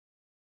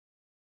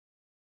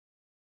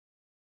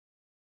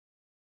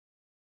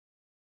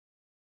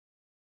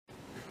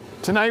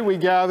Tonight we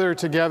gather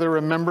together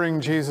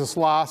remembering Jesus'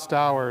 last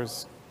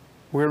hours.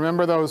 We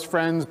remember those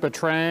friends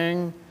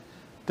betraying,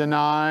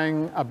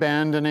 denying,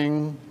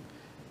 abandoning.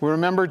 We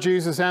remember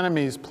Jesus'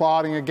 enemies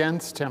plotting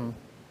against him.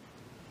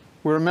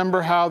 We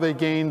remember how they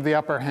gained the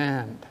upper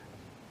hand.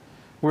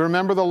 We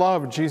remember the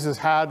love Jesus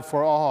had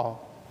for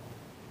all.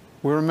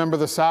 We remember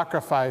the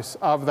sacrifice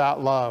of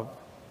that love.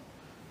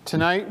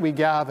 Tonight we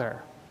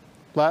gather.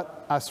 Let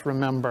us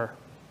remember.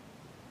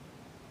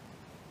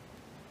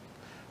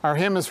 Our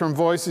hymn is from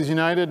Voices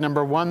United,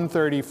 number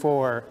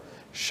 134,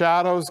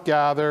 Shadows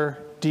Gather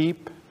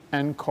Deep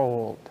and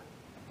Cold.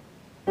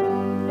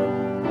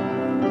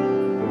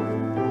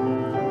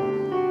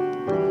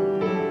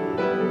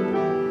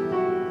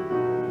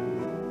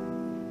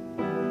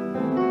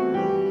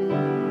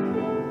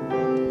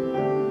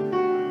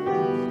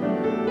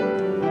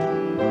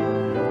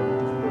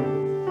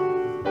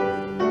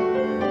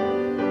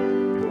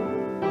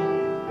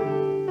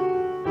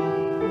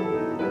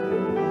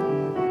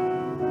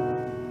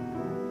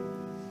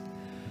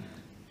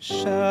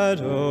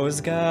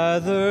 Shadows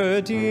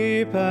gather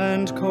deep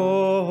and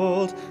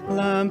cold,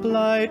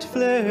 lamplight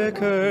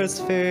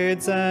flickers,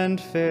 fades and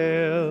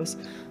fails.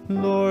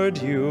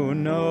 Lord, you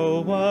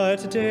know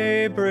what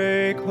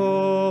daybreak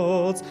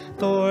holds,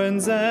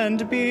 thorns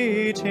and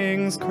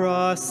beatings,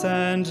 cross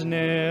and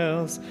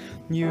nails.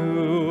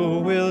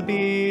 You will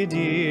be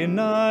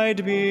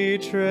denied,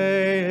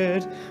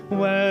 betrayed,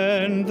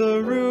 when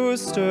the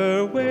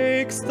rooster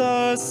wakes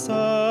the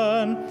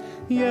sun.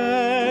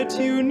 Yet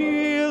you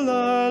kneel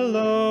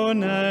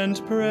alone and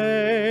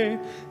pray,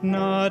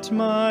 not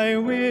my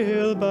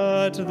will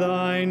but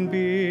thine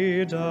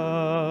be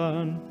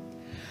done.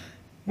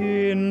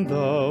 In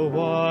the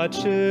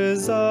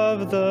watches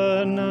of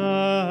the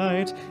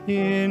night,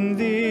 in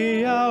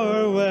the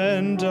hour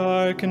when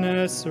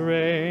darkness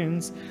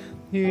reigns,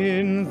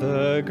 in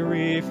the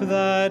grief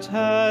that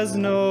has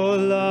no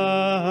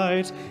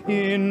light,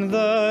 in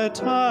the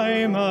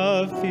time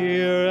of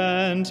fear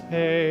and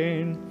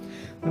pain,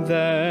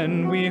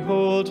 then we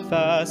hold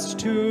fast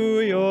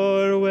to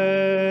your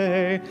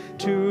way,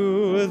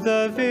 to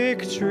the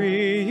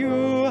victory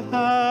you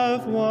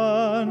have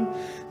won.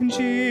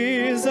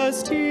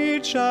 Jesus,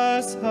 teach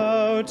us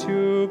how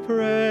to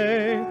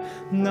pray,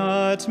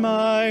 not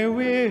my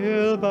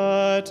will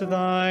but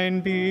thine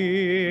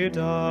be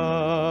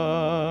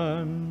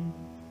done.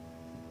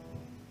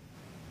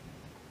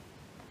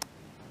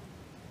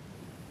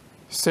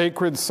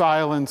 Sacred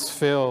silence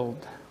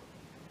filled.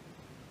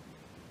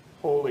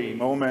 Holy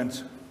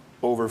moment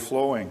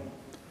overflowing.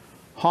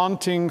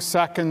 Haunting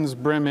seconds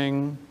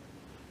brimming.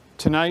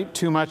 Tonight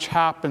too much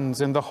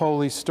happens in the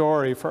holy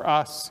story for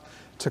us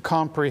to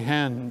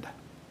comprehend.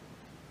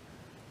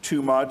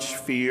 Too much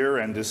fear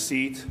and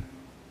deceit.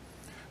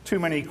 Too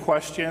many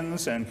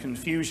questions and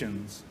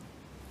confusions.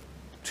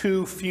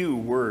 Too few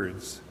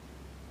words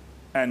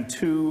and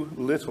too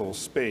little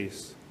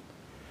space.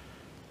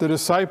 The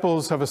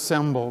disciples have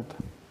assembled.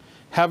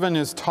 Heaven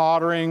is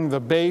tottering, the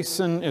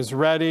basin is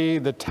ready,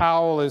 the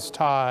towel is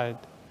tied.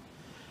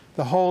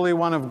 The Holy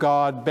One of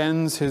God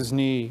bends his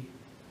knee.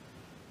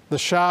 The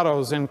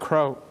shadows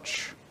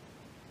encroach.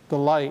 The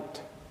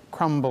light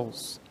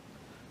crumbles.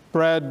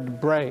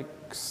 Bread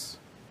breaks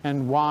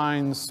and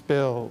wine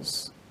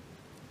spills.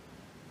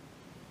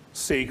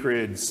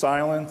 Sacred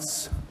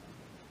silence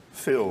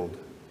filled.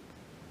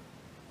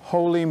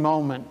 Holy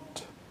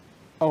moment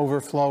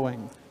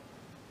overflowing.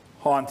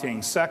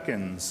 Haunting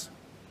seconds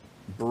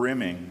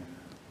brimming.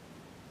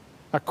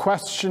 A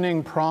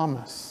questioning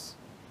promise,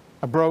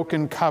 a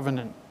broken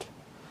covenant,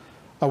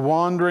 a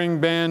wandering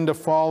band of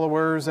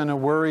followers and a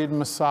worried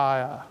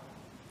Messiah.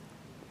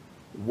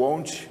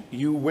 Won't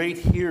you wait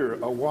here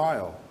a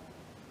while?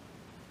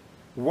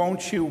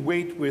 Won't you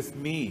wait with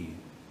me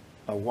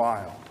a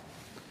while?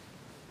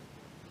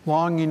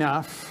 Long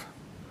enough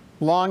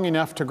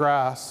to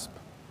grasp,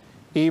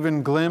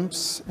 even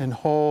glimpse and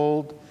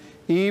hold,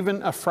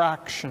 even a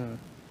fraction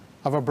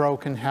of a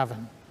broken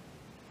heaven.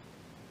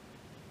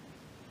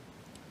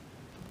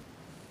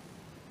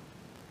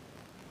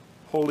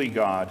 Holy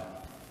God,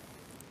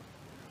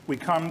 we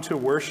come to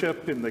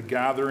worship in the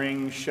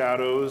gathering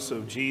shadows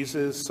of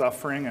Jesus'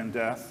 suffering and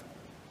death.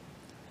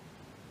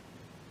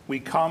 We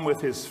come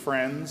with his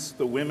friends,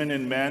 the women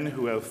and men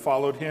who have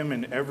followed him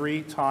in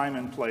every time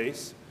and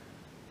place,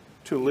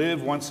 to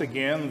live once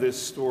again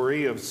this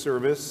story of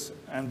service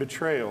and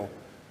betrayal,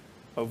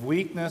 of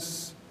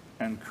weakness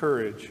and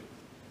courage.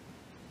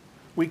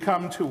 We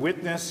come to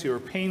witness your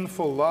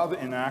painful love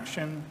in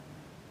action.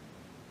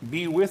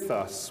 Be with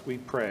us, we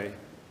pray,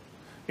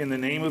 in the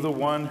name of the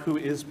one who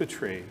is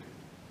betrayed.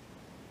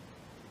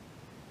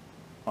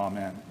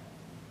 Amen.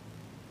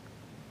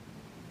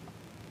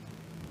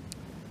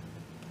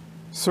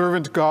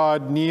 Servant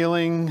God,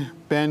 kneeling,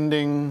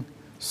 bending,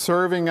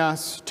 serving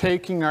us,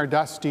 taking our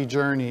dusty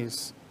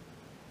journeys.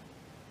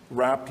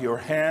 Wrap your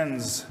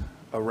hands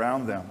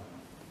around them.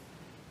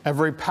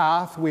 Every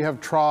path we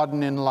have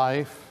trodden in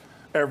life,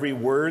 every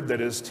word that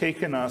has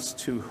taken us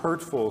to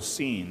hurtful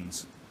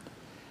scenes,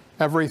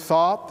 every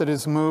thought that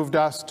has moved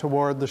us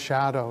toward the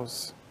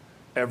shadows,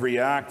 every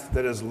act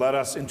that has led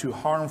us into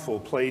harmful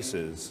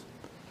places.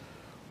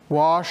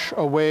 Wash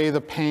away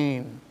the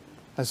pain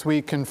as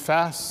we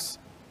confess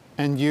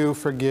and you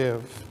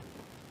forgive.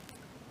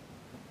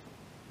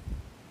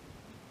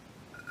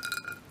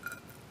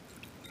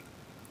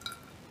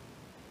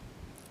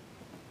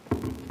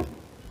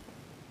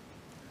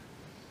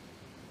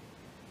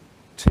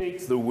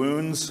 Take the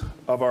wounds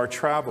of our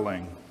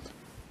traveling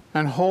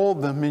and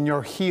hold them in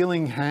your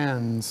healing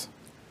hands.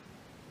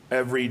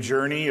 Every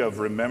journey of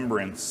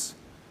remembrance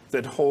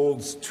that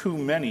holds too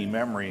many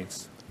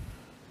memories.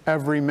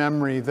 Every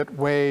memory that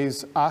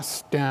weighs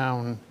us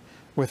down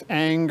with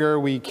anger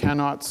we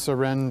cannot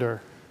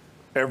surrender.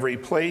 Every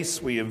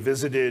place we have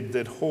visited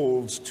that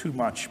holds too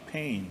much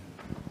pain.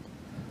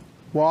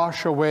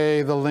 Wash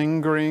away the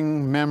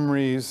lingering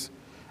memories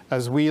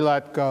as we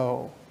let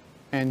go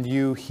and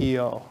you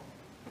heal.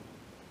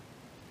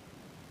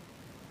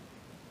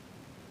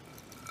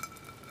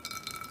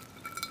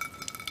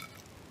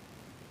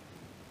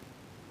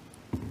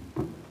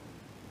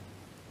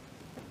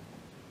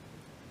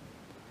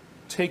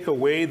 Take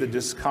away the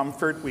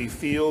discomfort we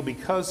feel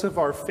because of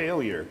our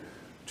failure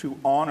to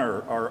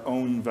honor our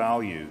own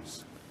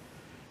values.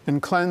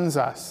 And cleanse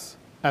us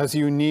as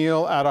you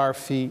kneel at our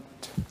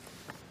feet.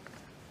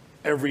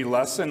 Every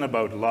lesson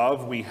about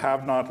love we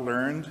have not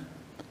learned.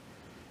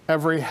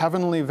 Every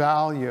heavenly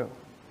value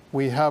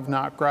we have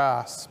not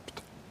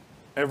grasped.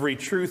 Every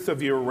truth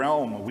of your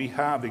realm we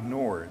have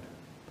ignored.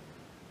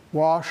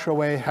 Wash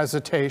away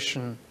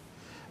hesitation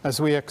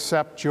as we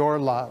accept your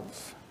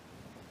love.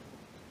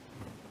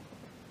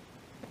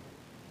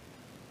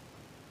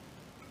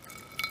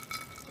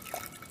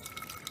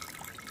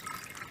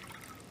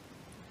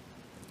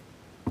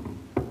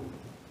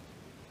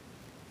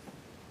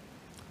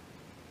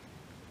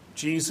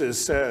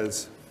 Jesus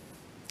says,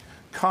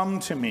 "Come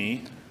to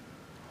me,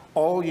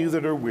 all you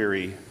that are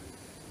weary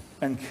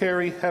and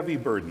carry heavy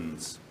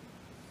burdens,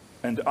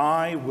 and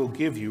I will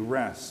give you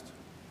rest.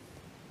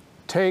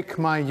 Take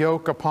my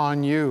yoke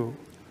upon you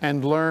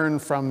and learn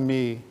from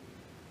me.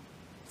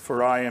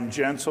 For I am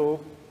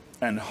gentle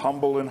and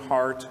humble in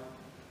heart,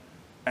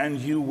 and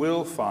you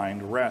will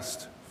find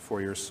rest for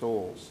your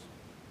souls."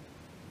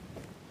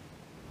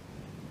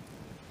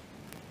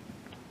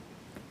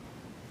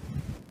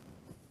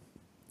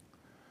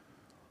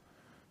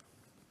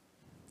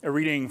 A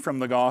reading from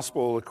the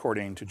Gospel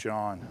according to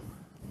John.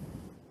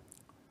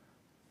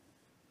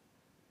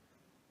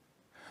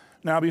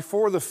 Now,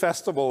 before the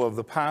festival of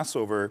the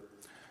Passover,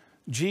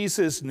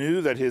 Jesus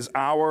knew that his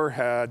hour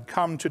had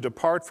come to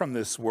depart from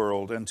this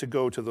world and to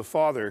go to the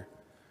Father.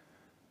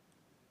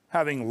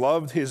 Having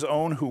loved his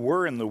own who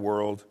were in the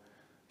world,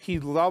 he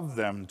loved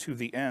them to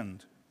the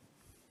end.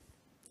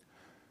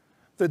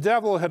 The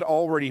devil had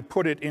already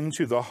put it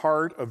into the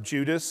heart of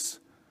Judas,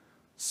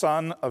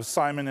 son of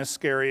Simon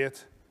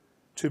Iscariot,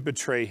 to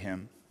betray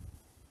him.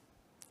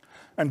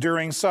 And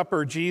during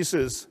supper,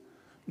 Jesus,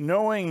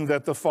 knowing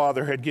that the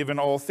Father had given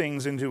all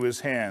things into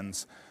his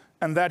hands,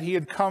 and that he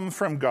had come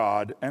from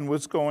God and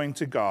was going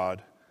to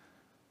God,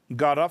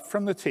 got up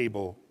from the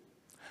table,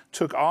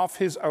 took off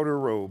his outer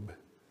robe,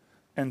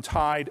 and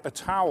tied a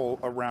towel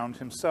around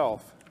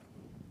himself.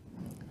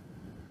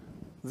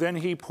 Then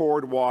he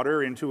poured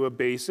water into a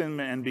basin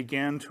and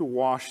began to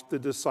wash the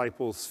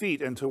disciples'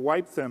 feet and to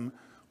wipe them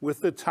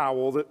with the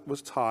towel that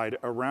was tied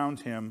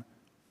around him.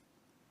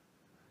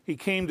 He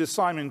came to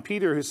Simon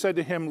Peter, who said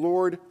to him,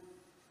 "Lord,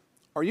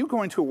 are you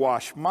going to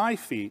wash my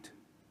feet?"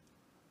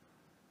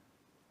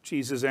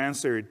 Jesus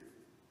answered,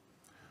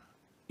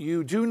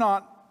 "You do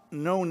not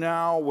know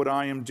now what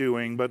I am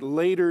doing, but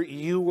later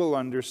you will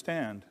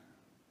understand."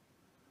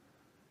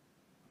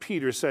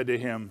 Peter said to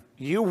him,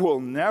 "You will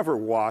never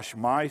wash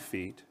my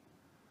feet."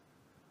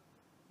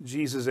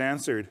 Jesus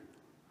answered,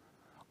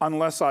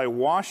 "Unless I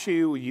wash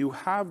you, you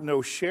have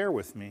no share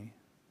with me."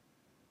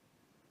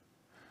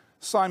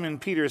 Simon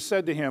Peter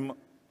said to him,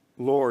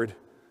 "Lord,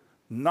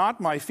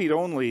 not my feet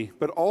only,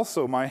 but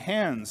also my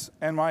hands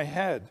and my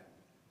head."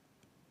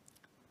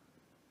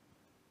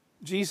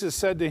 Jesus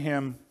said to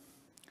him,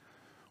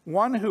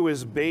 "One who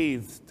is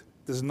bathed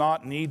does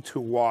not need to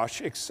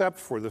wash except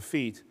for the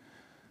feet,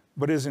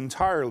 but is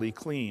entirely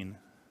clean.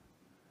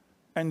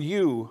 And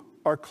you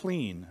are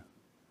clean,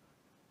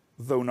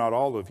 though not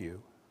all of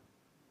you."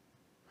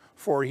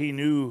 For he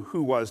knew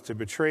who was to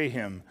betray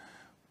him.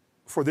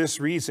 For this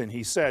reason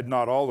he said,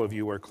 "Not all of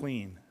you are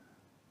clean."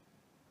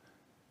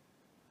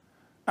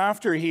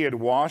 After he had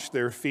washed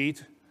their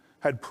feet,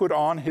 had put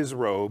on his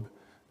robe,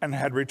 and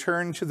had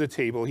returned to the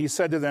table, he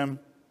said to them,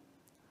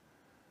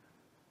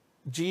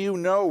 "Do you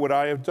know what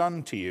I have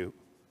done to you?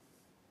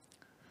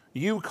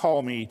 You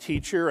call me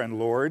teacher and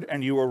Lord,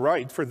 and you are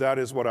right, for that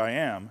is what I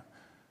am.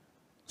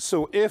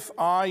 So if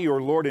I,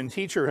 your Lord and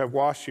teacher, have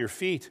washed your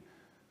feet,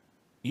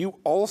 you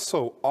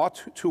also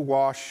ought to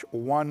wash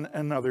one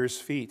another's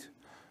feet.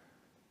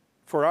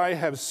 For I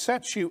have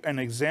set you an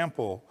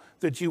example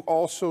that you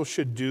also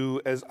should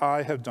do as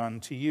I have done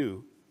to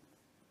you.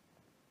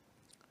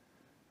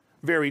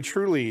 Very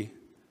truly,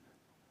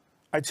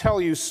 I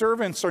tell you,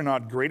 servants are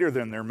not greater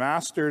than their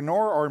master,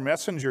 nor are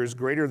messengers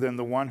greater than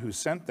the one who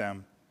sent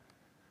them.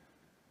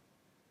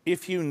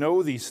 If you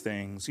know these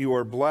things, you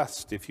are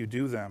blessed if you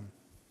do them.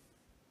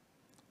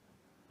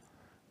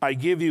 I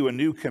give you a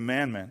new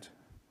commandment,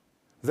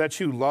 that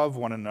you love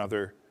one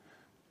another.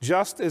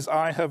 Just as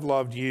I have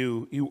loved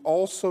you, you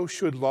also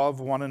should love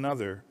one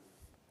another.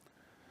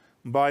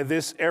 By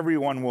this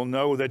everyone will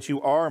know that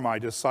you are my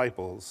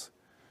disciples,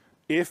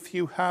 if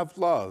you have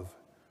love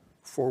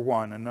for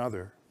one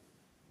another.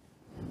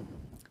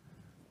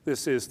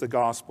 This is the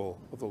gospel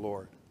of the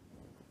Lord.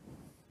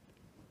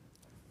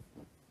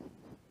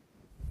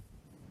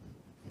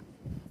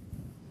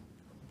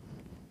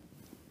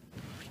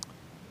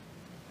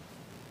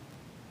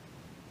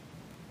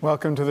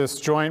 Welcome to this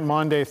joint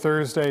Maundy,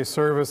 Thursday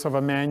service of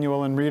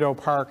Emmanuel and Rideau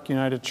Park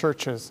United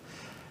Churches.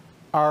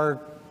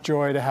 Our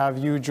joy to have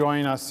you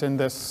join us in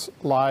this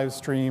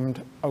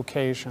live-streamed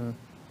occasion.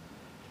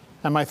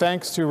 And my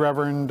thanks to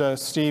Reverend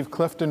Steve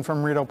Clifton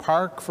from Rideau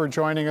Park for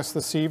joining us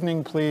this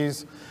evening.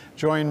 Please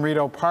join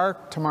Rideau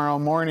Park tomorrow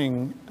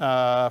morning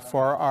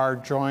for our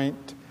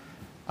joint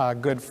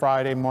Good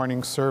Friday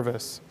morning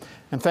service.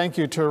 And thank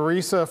you to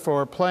Theresa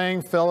for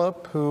playing,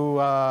 Phillip,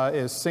 who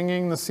is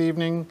singing this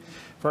evening,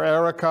 for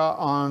Erika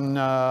on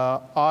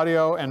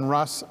audio, and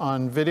Russ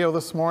on video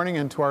this morning,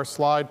 and to our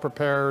slide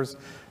preparers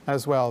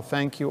as well.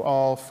 Thank you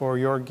all for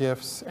your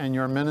gifts and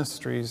your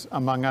ministries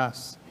among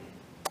us.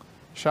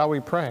 Shall we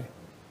pray?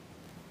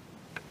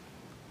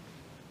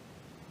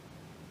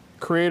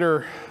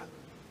 Creator,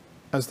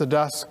 as the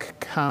dusk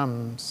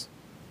comes,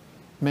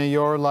 may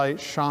your light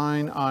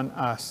shine on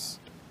us,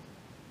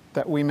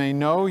 that we may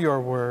know your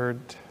word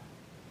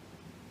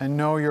and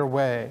know your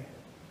way,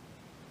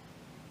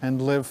 and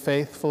live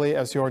faithfully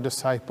as your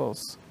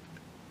disciples.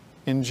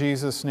 In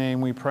Jesus'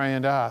 name we pray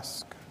and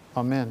ask.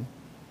 Amen.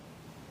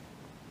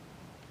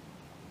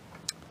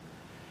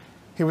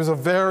 He was a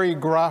very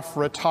gruff,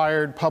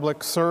 retired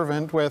public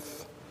servant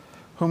with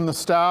whom the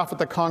staff at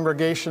the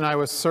congregation I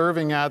was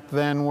serving at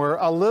then were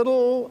a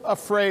little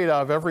afraid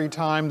of every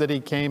time that he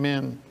came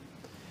in.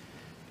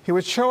 He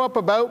would show up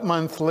about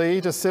monthly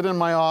to sit in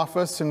my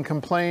office and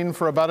complain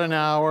for about an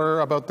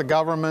hour about the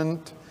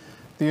government,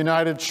 the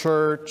United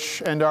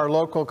Church, and our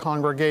local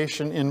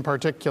congregation in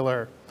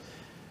particular.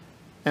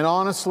 And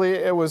honestly,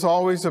 it was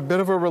always a bit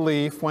of a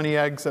relief when he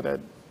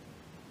exited.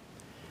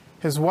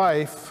 His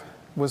wife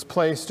was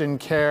placed in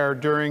care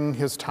during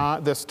this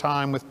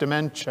time with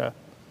dementia.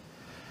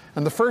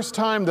 And the first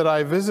time that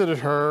I visited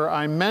her,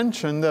 I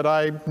mentioned that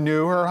I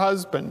knew her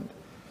husband.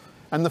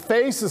 And the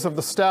faces of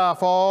the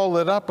staff all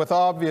lit up with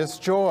obvious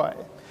joy.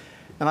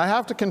 And I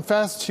have to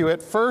confess to you,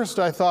 at first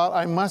I thought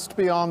I must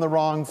be on the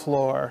wrong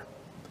floor.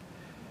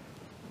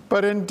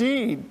 But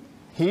indeed,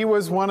 he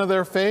was one of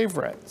their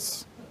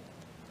favorites.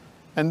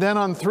 And then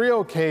on 3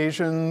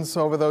 occasions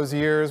over those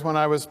years when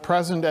I was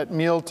present at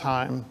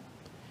mealtime,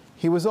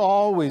 he was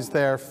always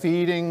there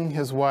feeding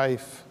his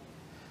wife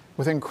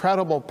with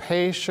incredible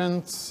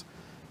patience,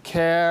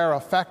 care,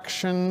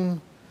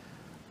 affection,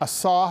 a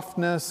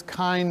softness,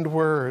 kind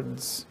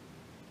words.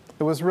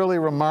 It was really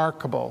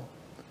remarkable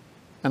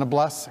and a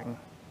blessing.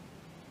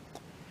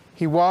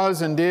 He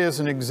was and is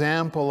an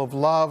example of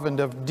love and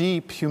of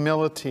deep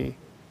humility,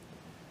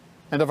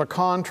 and of a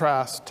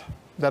contrast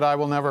that I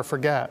will never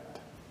forget.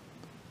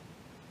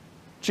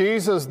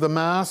 Jesus, the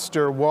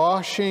Master,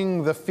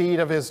 washing the feet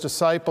of his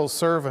disciples'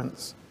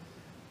 servants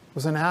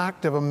was an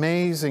act of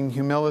amazing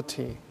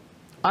humility,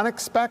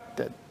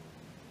 unexpected.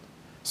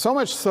 So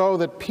much so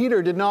that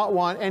Peter did not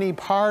want any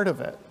part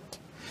of it.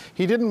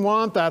 He didn't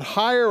want that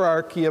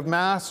hierarchy of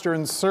master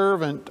and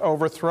servant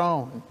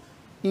overthrown,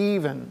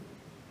 even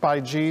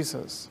by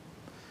Jesus.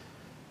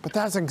 But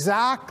that's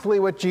exactly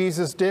what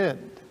Jesus did.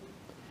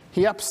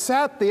 He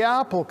upset the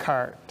apple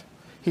cart.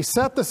 He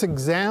set this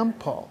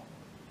example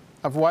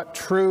of what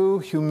true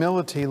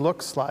humility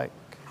looks like.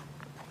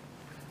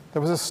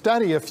 There was a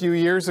study a few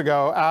years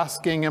ago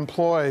asking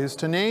employees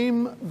to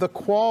name the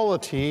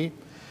quality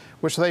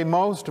which they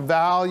most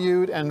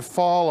valued and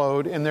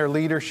followed in their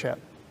leadership.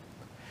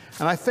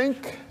 And I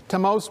think, to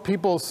most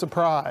people's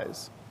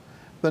surprise,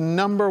 the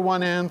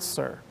 #1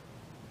 answer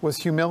was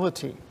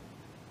humility.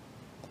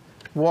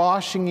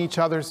 Washing each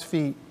other's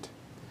feet,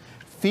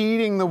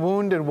 feeding the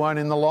wounded one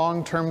in the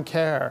long-term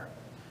care,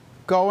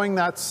 going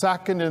that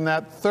second and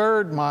that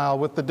third mile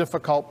with the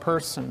difficult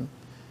person,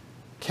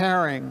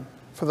 caring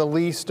for the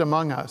least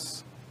among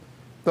us,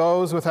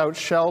 those without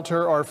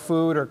shelter or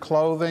food or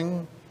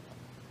clothing,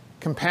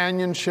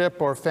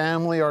 companionship or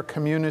family or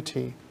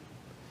community,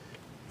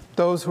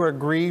 those who are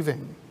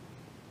grieving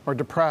or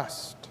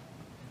depressed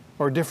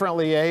or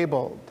differently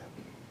abled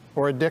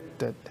or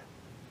addicted.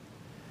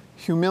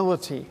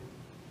 Humility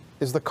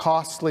is the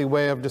costly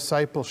way of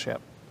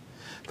discipleship,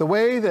 the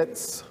way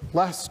that's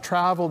less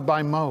traveled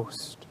by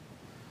most.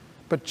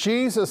 But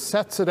Jesus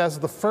sets it as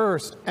the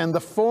first and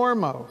the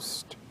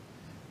foremost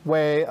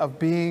way of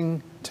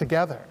being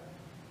together.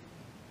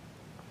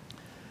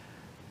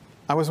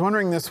 I was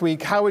wondering this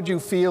week, how would you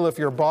feel if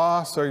your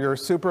boss or your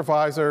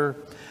supervisor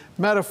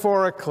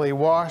metaphorically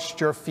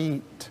washed your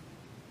feet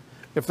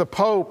if the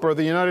Pope or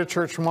the United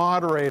Church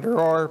moderator,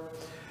 or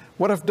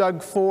what if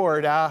Doug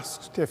Ford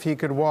asked if he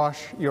could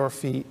wash your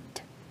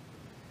feet?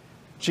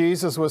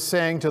 Jesus was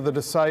saying to the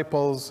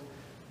disciples,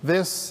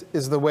 this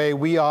is the way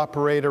we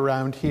operate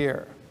around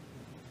here.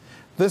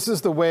 This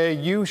is the way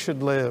you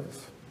should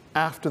live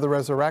after the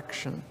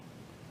resurrection.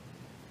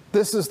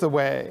 This is the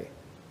way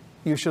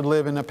you should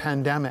live in a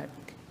pandemic.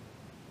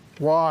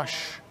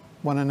 Wash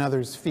one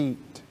another's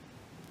feet.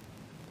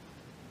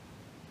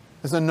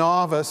 As a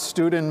novice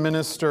student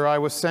minister, I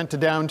was sent to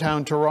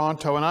downtown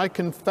Toronto, and I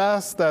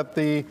confess that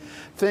the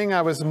thing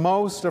I was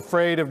most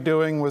afraid of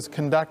doing was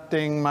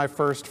conducting my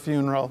first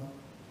funeral.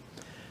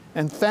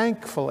 And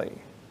thankfully,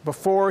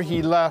 before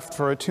he left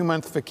for a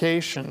 2-month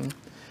vacation,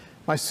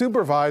 my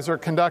supervisor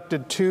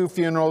conducted 2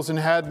 funerals and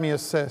had me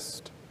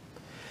assist.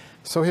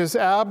 So his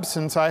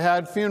absence, I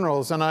had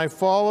funerals, and I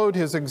followed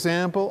his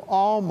example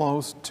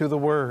almost to the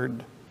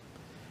word.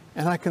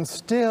 And I can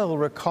still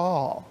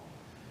recall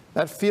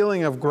that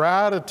feeling of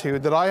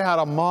gratitude that I had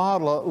a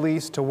model at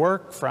least to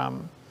work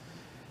from,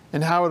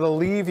 and how it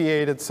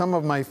alleviated some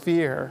of my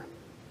fear.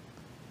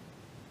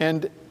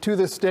 And to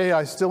this day,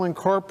 I still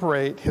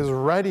incorporate his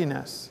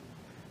readiness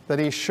that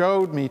he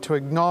showed me to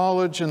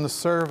acknowledge in the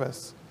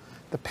service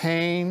the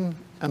pain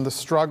and the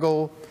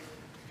struggle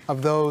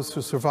of those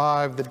who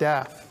survived the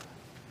death.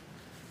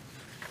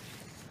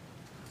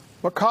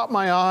 What caught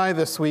my eye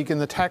this week in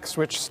the text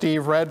which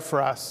Steve read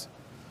for us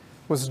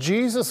was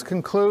Jesus'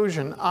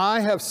 conclusion,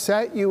 I have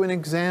set you an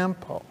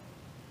example.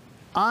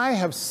 I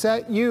have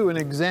set you an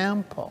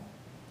example.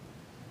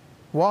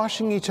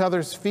 Washing each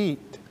other's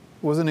feet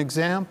was an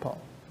example,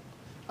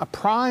 a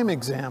prime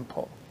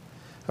example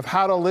of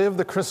how to live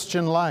the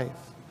Christian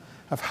life,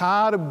 of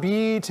how to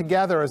be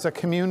together as a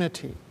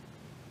community.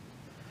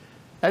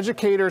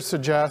 Educators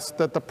suggest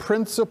that the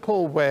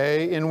principal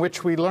way in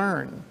which we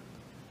learn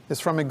is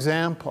from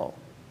example,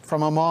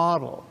 from a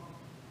model.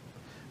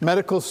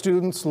 Medical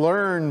students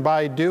learn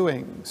by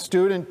doing.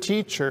 Student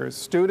teachers,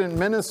 student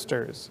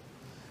ministers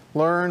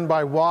learn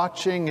by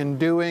watching and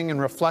doing and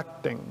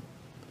reflecting.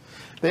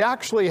 They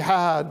actually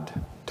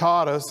had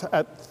taught us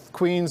at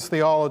Queen's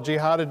Theology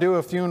how to do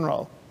a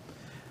funeral.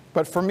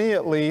 But for me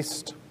at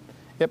least,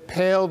 it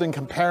paled in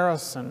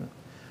comparison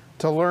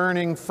to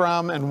learning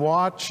from and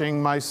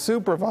watching my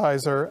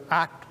supervisor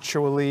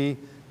actually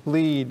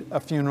lead a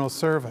funeral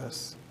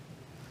service.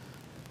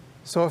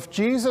 So if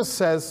Jesus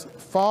says,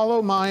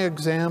 follow my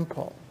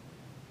example,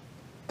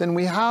 then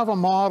we have a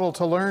model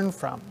to learn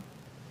from,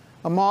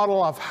 a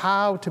model of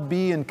how to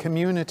be in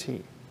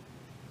community.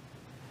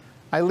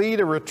 I've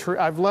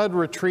led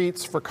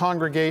retreats for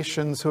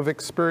congregations who have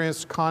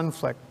experienced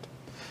conflict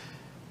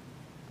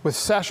with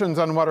sessions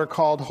on what are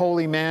called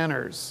holy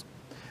manners.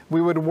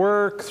 We would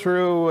work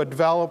through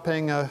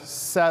developing a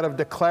set of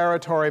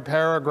declaratory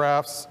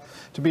paragraphs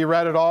to be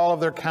read at all of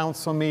their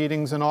council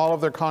meetings and all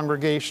of their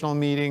congregational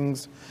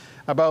meetings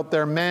about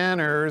their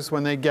manners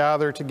when they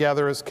gather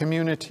together as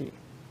community.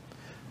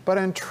 But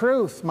in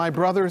truth, my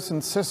brothers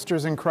and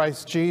sisters in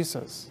Christ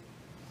Jesus,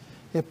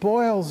 it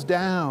boils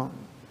down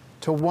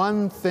to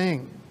one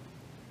thing.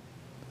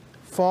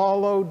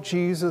 Follow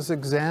Jesus'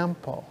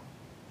 example.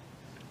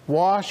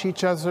 Wash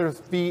each other's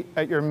feet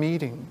at your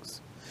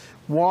meetings.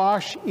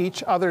 Wash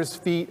each other's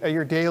feet at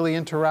your daily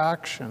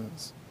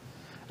interactions,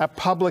 at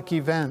public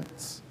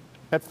events,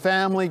 at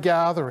family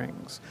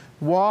gatherings.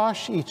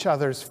 Wash each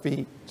other's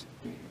feet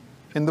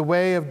in the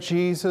way of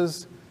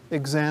Jesus'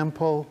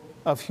 example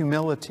of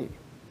humility.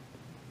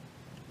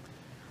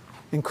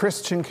 In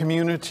Christian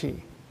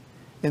community,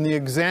 in the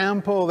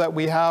example that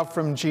we have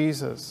from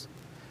Jesus,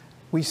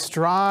 we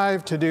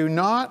strive to do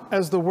not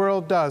as the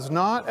world does,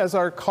 not as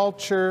our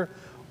culture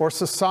or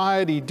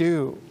society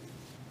do.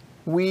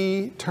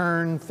 We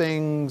turn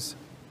things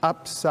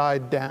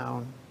upside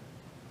down.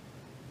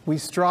 We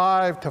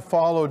strive to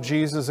follow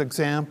Jesus'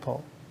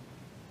 example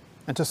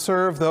and to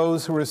serve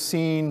those who are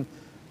seen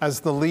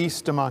as the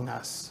least among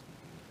us,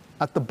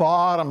 at the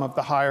bottom of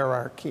the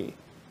hierarchy,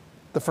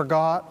 the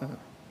forgotten,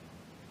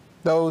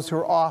 those who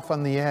are off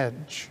on the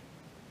edge.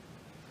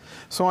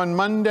 So on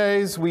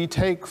Mondays, we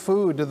take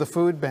food to the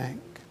food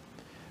bank.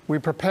 We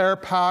prepare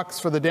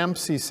packs for the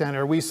Dempsey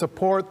Center. We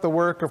support the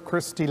work of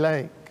Christie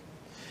Lake.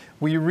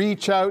 We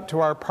reach out to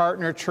our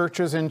partner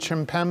churches in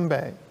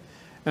Chimpembe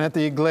and at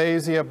the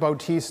Iglesia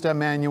Bautista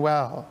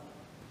Emmanuel.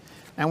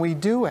 And we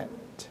do it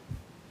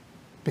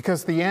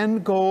because the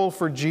end goal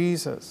for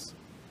Jesus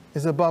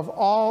is above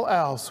all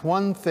else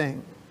one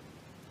thing: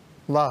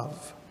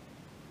 love.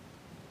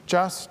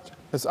 Just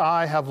as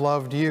I have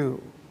loved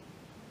you,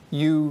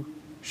 you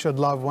should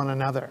love one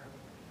another.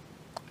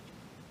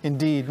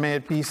 Indeed, may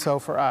it be so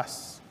for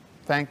us.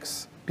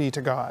 Thanks be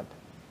to God.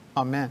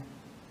 Amen.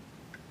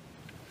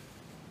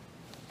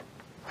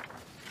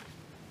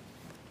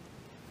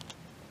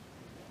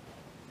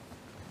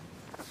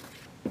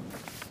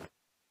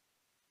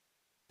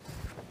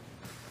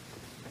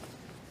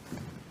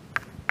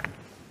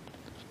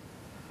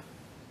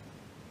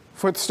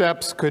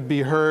 Footsteps could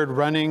be heard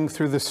running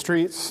through the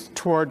streets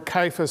toward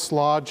Caiaphas'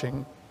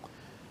 lodging,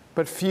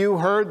 but few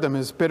heard them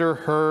as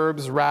bitter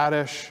herbs,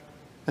 radish,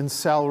 and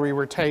celery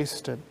were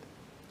tasted.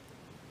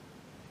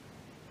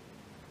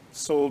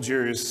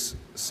 Soldiers'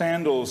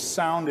 sandals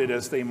sounded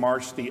as they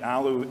marched the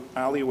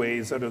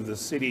alleyways out of the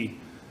city,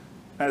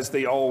 as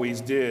they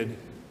always did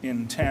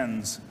in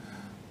tens,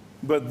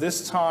 but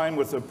this time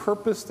with a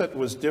purpose that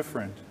was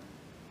different,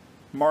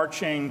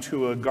 marching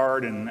to a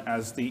garden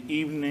as the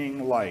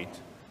evening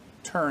light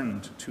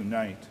turned to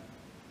night.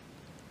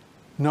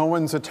 No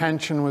one's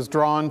attention was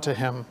drawn to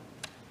him.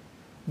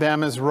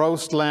 Them as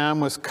roast lamb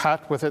was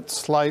cut with its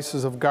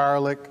slices of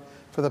garlic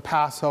for the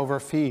Passover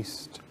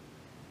feast.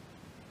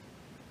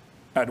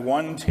 At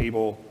one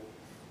table,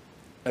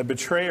 a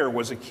betrayer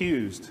was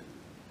accused.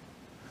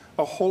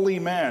 A holy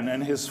man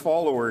and his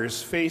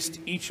followers faced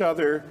each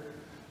other,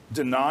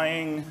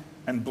 denying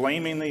and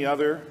blaming the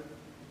other.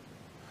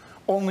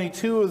 Only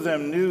two of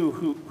them knew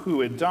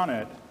who had done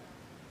it,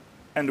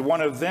 and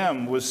one of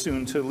them was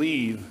soon to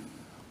leave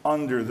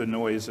under the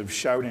noise of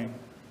shouting.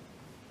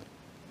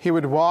 He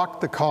would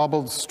walk the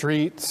cobbled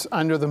streets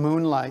under the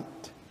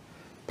moonlight,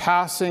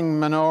 passing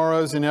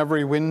menorahs in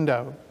every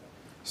window,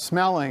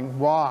 smelling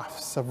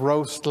wafts of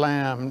roast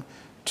lamb,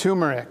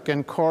 turmeric,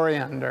 and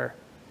coriander,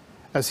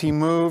 as he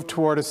moved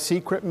toward a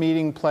secret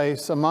meeting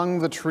place among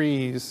the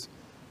trees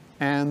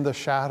and the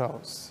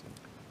shadows.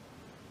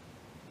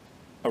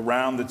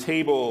 Around the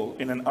table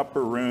in an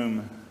upper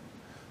room,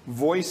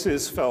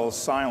 voices fell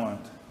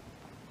silent,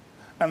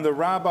 and the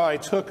rabbi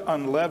took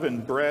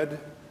unleavened bread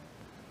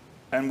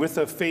and with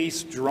a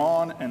face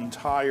drawn and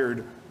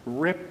tired,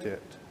 ripped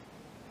it.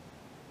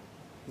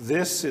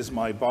 "This is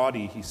my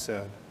body," he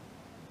said.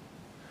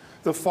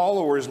 The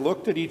followers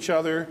looked at each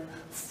other,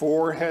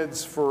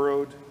 foreheads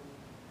furrowed.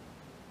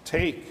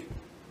 "Take,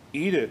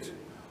 eat it,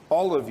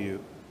 all of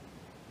you."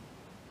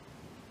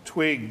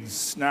 Twigs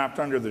snapped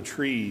under the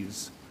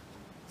trees.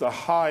 The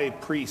high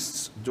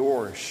priest's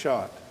door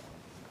shut.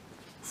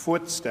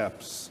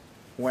 Footsteps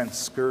went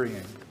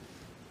scurrying.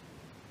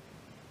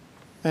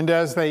 And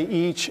as they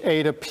each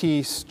ate a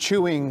piece,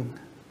 chewing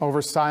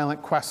over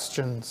silent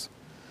questions,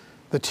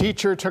 the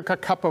teacher took a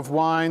cup of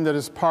wine that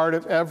is part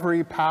of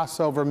every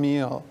Passover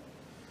meal,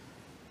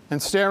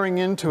 and staring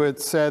into it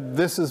said,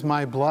 "This is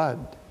my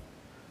blood,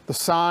 the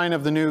sign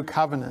of the new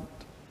covenant.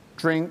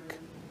 Drink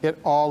it,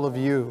 all of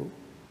you."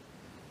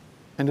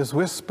 And as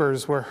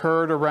whispers were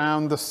heard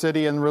around the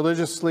city and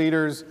religious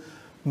leaders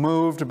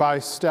moved by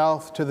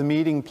stealth to the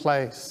meeting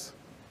place,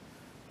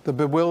 the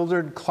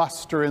bewildered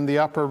cluster in the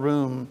upper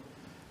room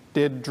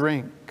did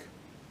drink,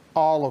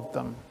 all of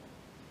them.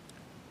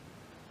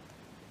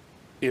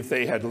 If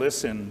they had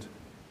listened,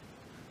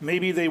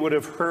 maybe they would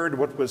have heard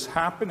what was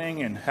happening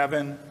in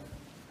heaven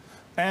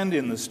and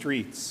in the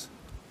streets.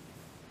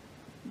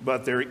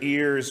 But their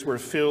ears were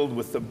filled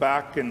with the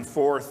back and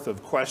forth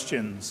of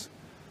questions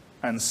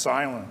and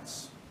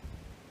silence.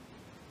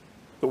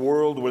 The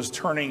world was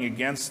turning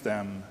against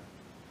them,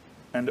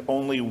 and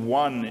only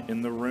one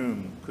in the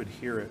room could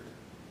hear it.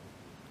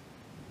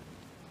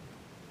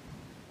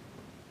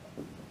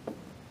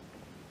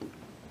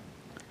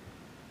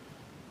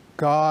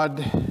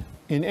 God,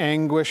 in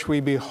anguish we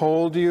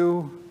behold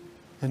you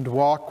and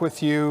walk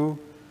with you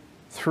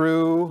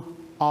through,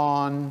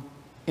 on,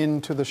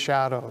 into the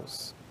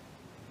shadows.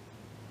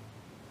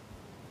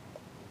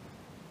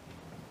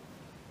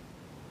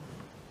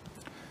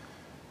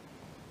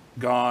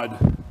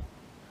 God,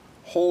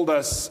 hold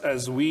us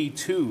as we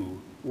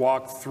too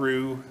walk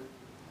through,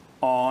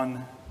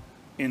 on,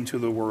 into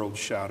the world's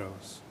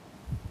shadows.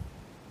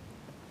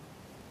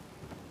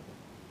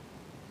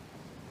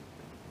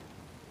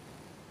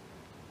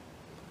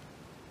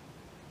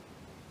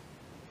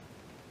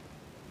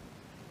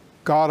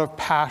 God of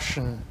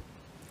passion,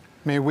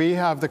 may we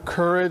have the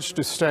courage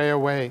to stay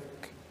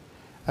awake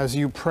as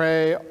you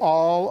pray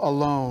all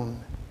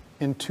alone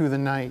into the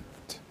night.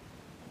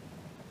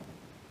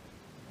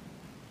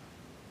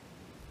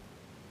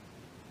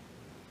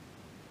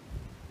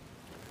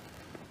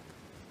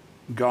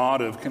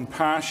 God of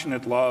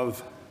compassionate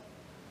love,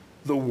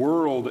 the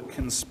world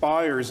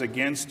conspires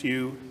against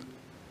you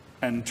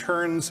and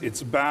turns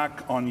its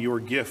back on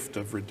your gift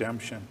of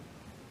redemption.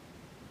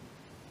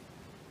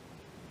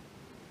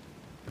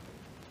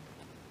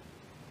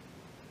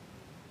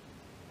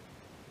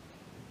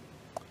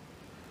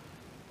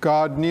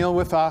 God, kneel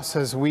with us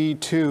as we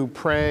too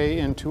pray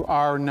into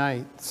our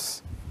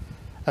nights,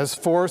 as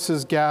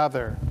forces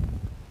gather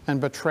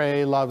and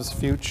betray love's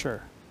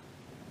future.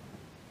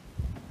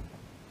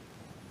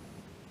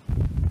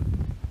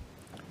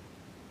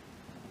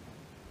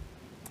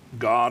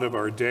 God of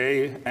our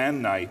day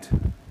and night,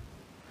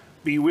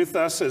 be with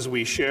us as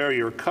we share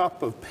your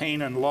cup of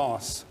pain and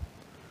loss,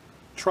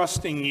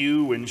 trusting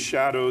you when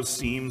shadows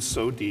seem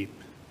so deep.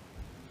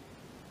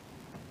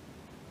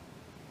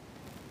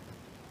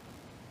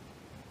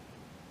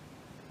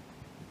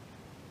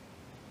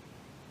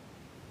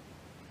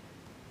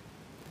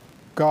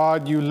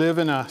 God, you live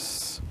in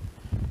us.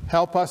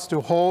 Help us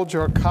to hold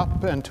your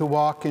cup and to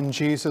walk in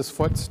Jesus'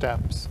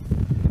 footsteps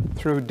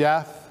through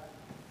death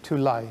to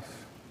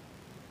life.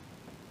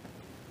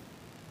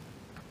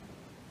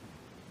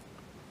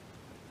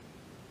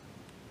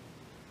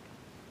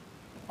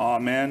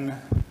 Amen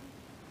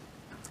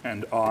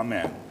and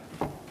amen.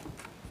 I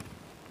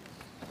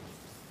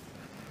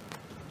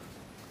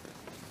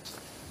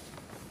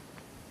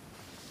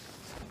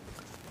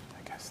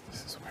guess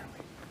this is where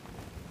we...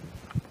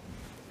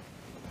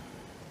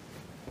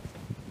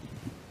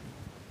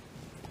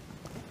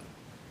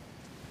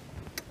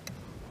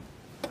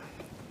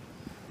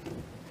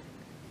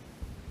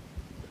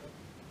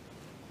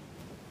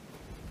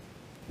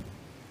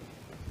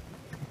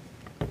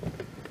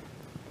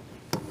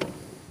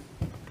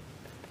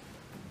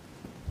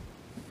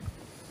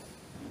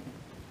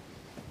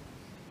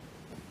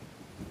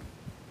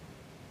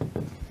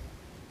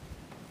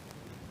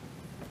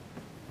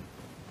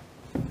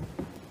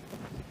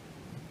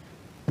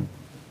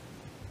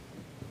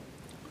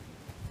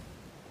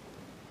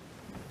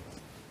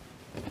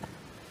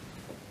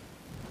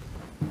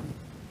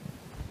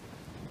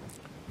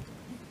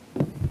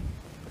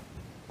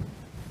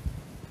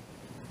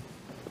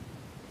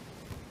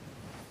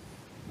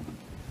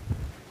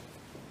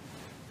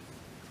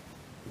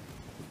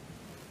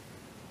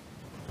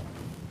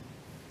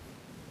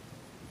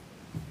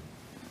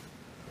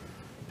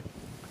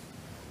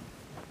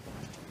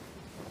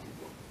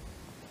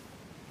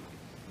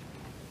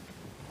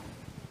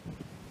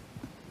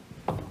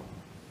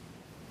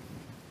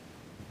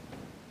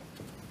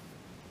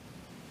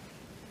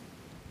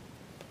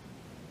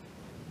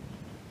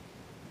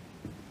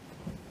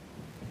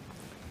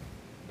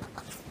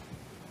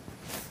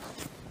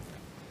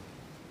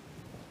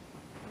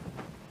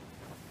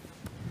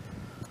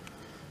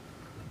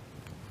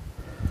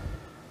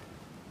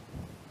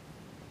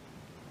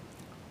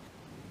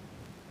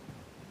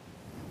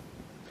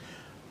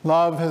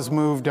 Love has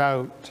moved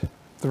out.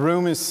 The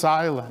room is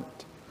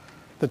silent.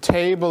 The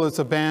table is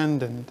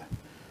abandoned.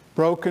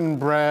 Broken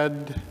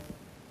bread,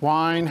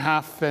 wine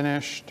half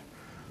finished,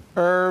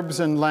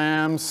 herbs and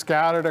lamb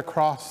scattered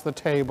across the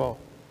table.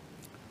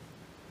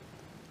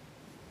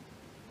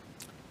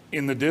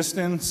 In the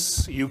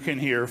distance, you can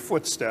hear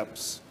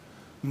footsteps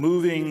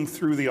moving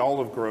through the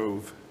olive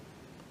grove.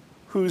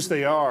 Whose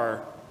they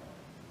are,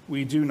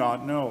 we do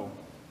not know.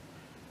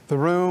 The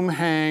room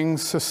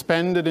hangs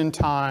suspended in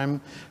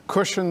time,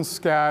 cushions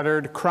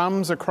scattered,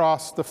 crumbs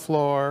across the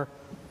floor,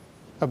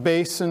 a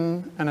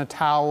basin and a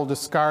towel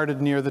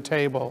discarded near the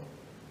table.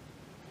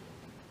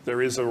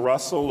 There is a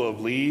rustle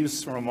of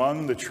leaves from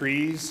among the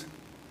trees,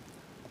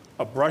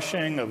 a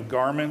brushing of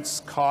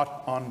garments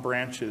caught on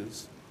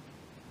branches,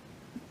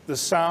 the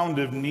sound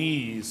of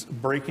knees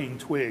breaking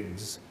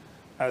twigs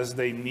as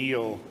they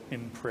kneel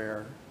in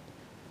prayer.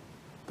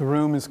 The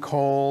room is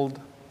cold,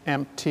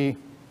 empty.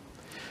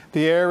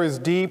 The air is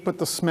deep with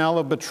the smell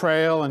of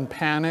betrayal and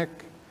panic,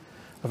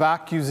 of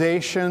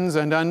accusations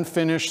and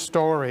unfinished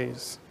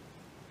stories.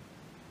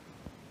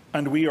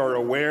 And we are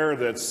aware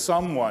that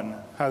someone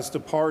has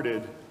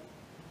departed.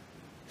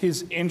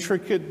 His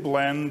intricate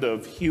blend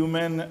of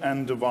human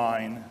and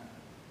divine,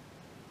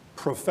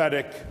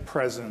 prophetic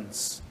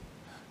presence,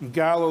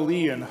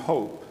 Galilean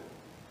hope,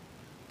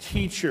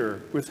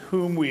 teacher with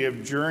whom we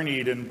have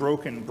journeyed in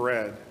broken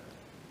bread.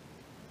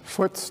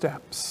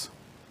 Footsteps.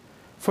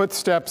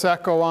 Footsteps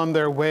echo on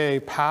their way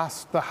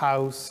past the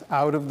house,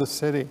 out of the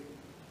city.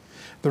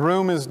 The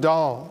room is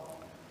dull.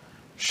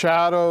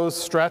 Shadows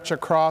stretch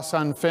across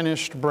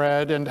unfinished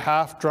bread and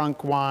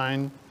half-drunk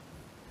wine.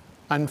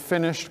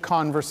 Unfinished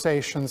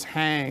conversations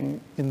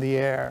hang in the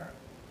air.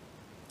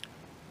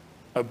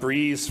 A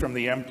breeze from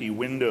the empty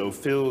window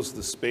fills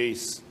the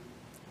space,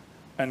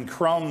 and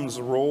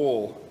crumbs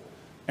roll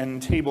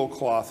and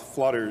tablecloth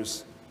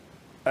flutters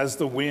as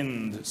the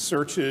wind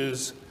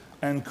searches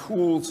and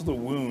cools the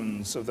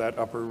wounds of that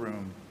upper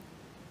room.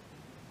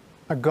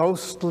 A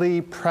ghostly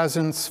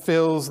presence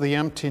fills the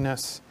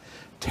emptiness,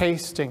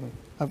 tasting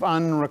of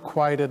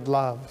unrequited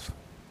love.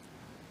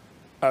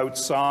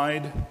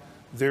 Outside,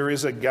 there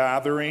is a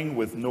gathering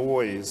with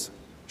noise,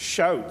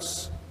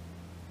 shouts,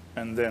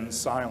 and then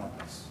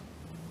silence.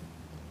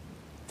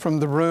 From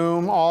the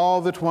room,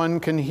 all that one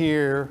can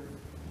hear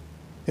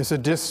is a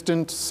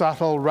distant,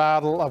 subtle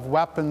rattle of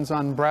weapons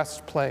on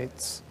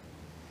breastplates.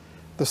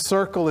 The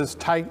circle is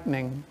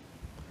tightening.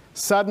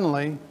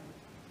 Suddenly,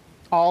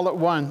 all at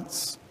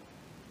once,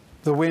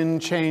 the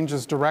wind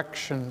changes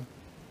direction.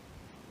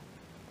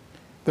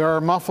 There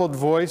are muffled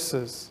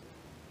voices,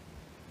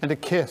 and a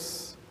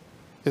kiss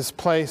is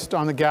placed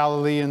on the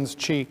Galilean's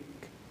cheek.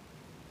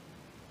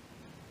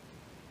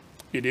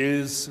 It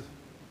is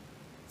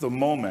the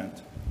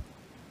moment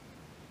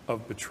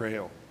of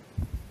betrayal.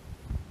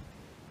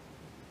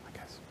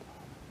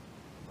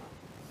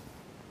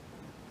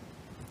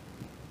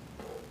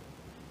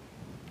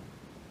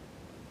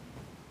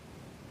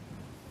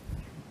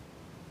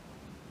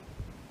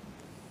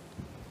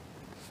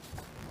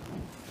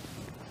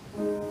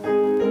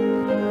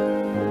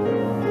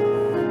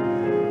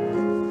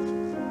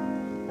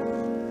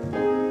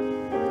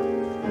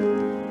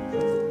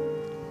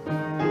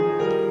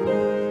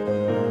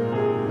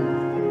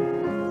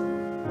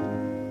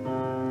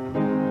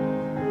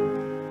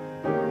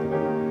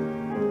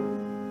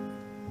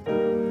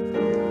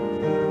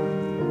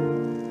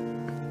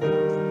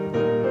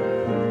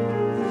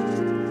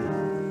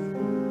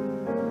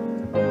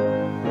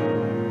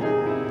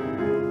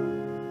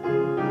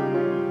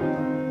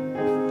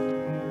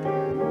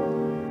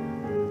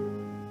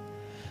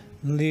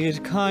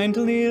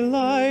 kindly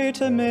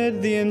light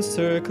amid the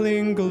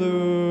encircling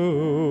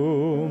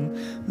gloom.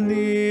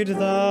 Lead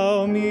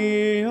thou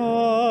me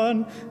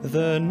on,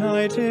 the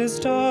night is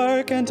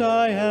dark and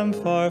I am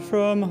far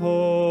from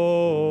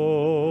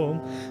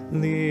home.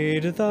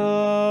 Lead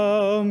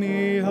thou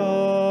me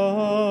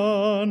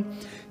on,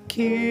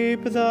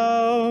 keep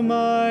thou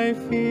my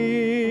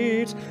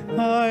feet,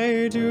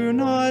 I do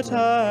not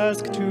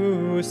ask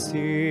to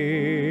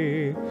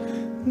see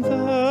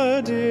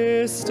the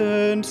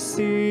distant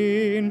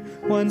scene,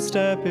 one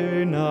step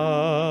enough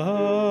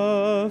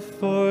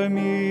for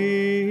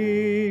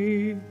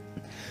me.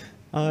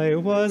 I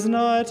was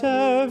not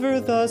ever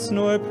thus,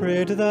 nor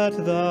prayed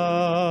that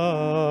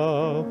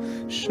thou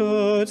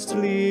shouldst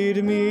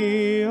lead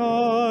me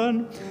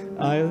on.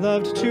 I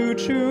loved to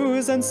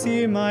choose and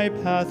see my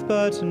path,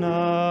 but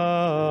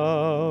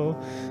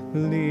now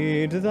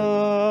lead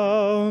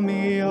thou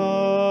me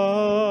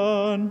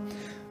on.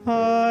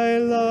 I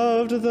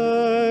loved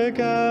the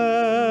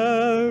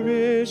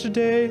garish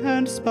day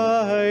and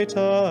spite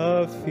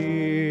of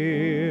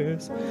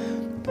fears.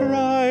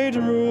 Pride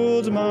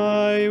ruled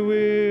my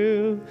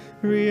will,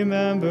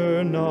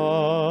 remember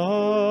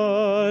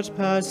not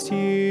past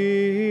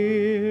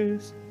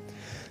years.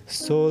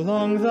 So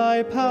long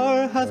thy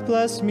power hath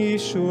blessed me,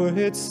 sure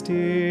it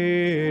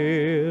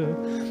still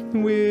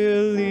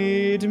will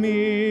lead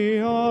me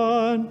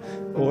on,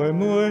 o'er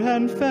moor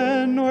and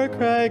fen, o'er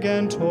crag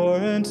and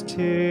torrent,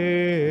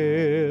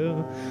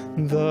 till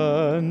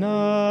the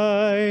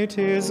night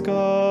is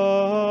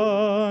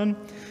gone,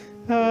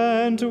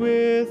 and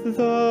with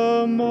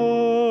the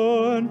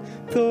morn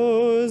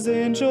those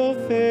angel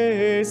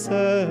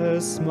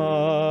faces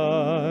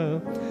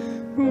smile,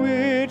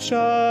 which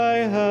I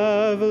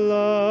have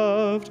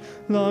loved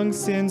long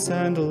since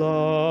and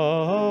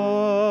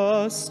lost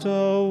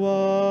a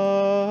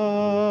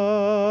while.